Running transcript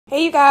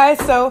Hey you guys,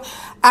 so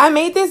I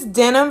made this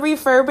denim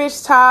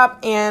refurbished top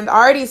and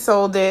already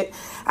sold it.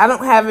 I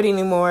don't have it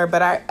anymore,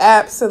 but I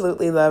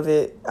absolutely love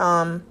it.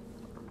 I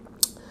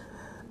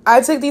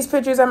took these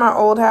pictures at my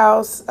old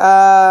house, with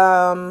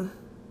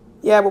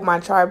my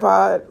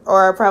tripod,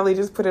 or I probably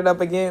just put it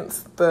up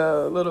against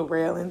the little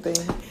railing thing.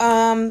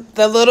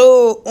 The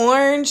little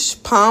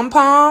orange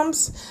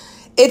pom-poms,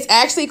 it's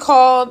actually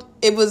called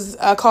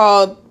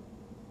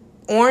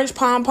Orange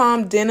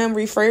Pompom Denim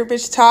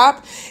Refurbished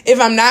Top. If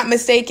I'm not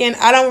mistaken,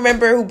 I don't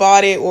remember who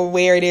bought it or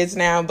where it is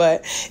now,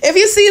 but if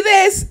you see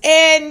this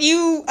and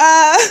you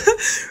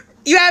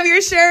you have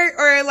your shirt,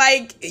 or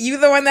like you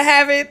the one that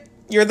have it,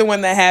 you're the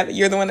one that have it,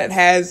 you're the one that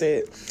has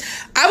it,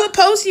 I would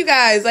post you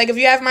guys. Like, if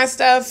you have my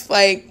stuff,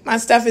 like, my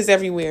stuff is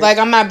everywhere. Like,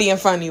 I'm not being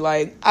funny.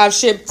 Like, I've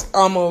shipped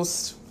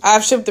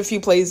a few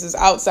places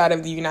outside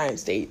of the United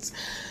States,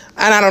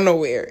 and I don't know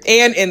where,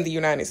 and in the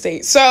United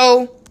States.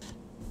 So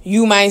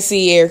you might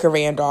see Erika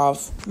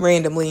Randolph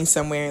randomly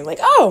somewhere, like,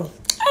 oh,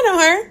 I know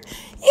her.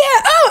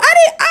 Yeah,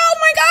 oh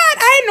my God,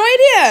 I had no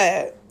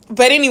idea.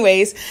 But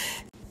anyways,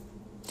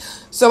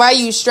 so I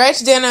used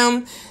stretch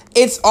denim.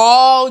 It was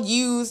all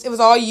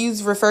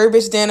used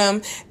refurbished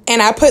denim.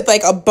 And I put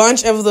like a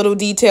bunch of little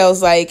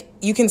details, like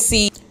you can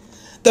see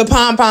the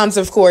pom-poms,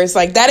 of course.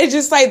 Like, that is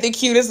just like the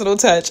cutest little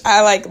touch.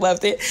 I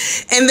loved it.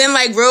 And then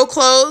like real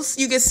close,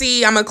 you can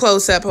see, I'm a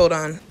close up, hold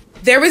on.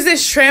 There was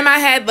this trim I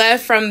had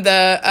left from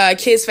the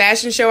kids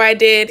fashion show I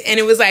did, and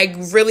it was like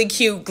really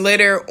cute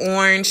glitter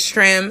orange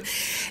trim,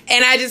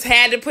 and I just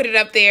had to put it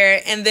up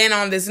there. And then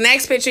on this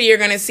next picture, you're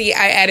gonna see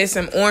I added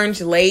some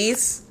orange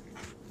lace.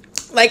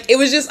 Like, it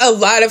was just a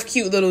lot of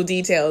cute little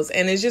details,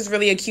 and it's just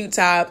really a cute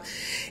top.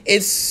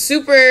 It's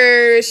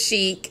super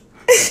chic.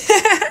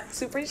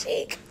 Super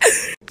chic.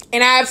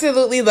 And I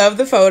absolutely love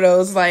the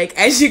photos. Like,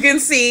 as you can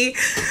see,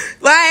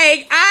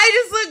 like, I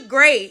just look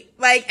great.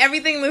 Like,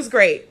 everything looks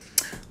great.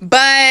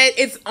 But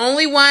it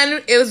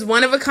was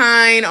one of a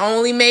kind,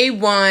 only made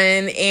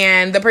one,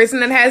 and the person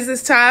that has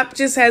this top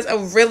just has a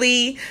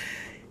really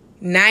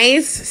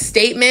nice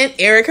statement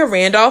Erika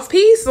Randolph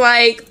piece.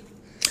 Like,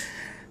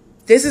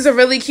 this is a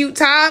really cute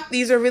top.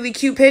 These are really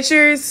cute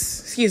pictures.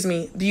 Excuse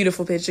me,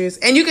 beautiful pictures.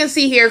 And you can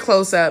see here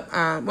close up,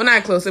 well,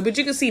 not close up, but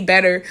you can see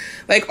better,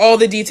 like, all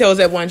the details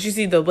at once. You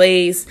see the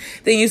lace,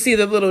 then you see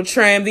the little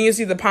trim, then you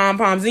see the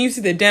pom-poms, then you see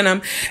the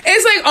denim.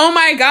 It's like, oh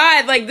my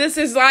God, like, this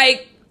is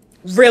like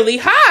really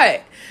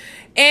hot.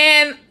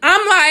 And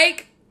I'm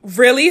like,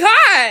 really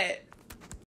hot.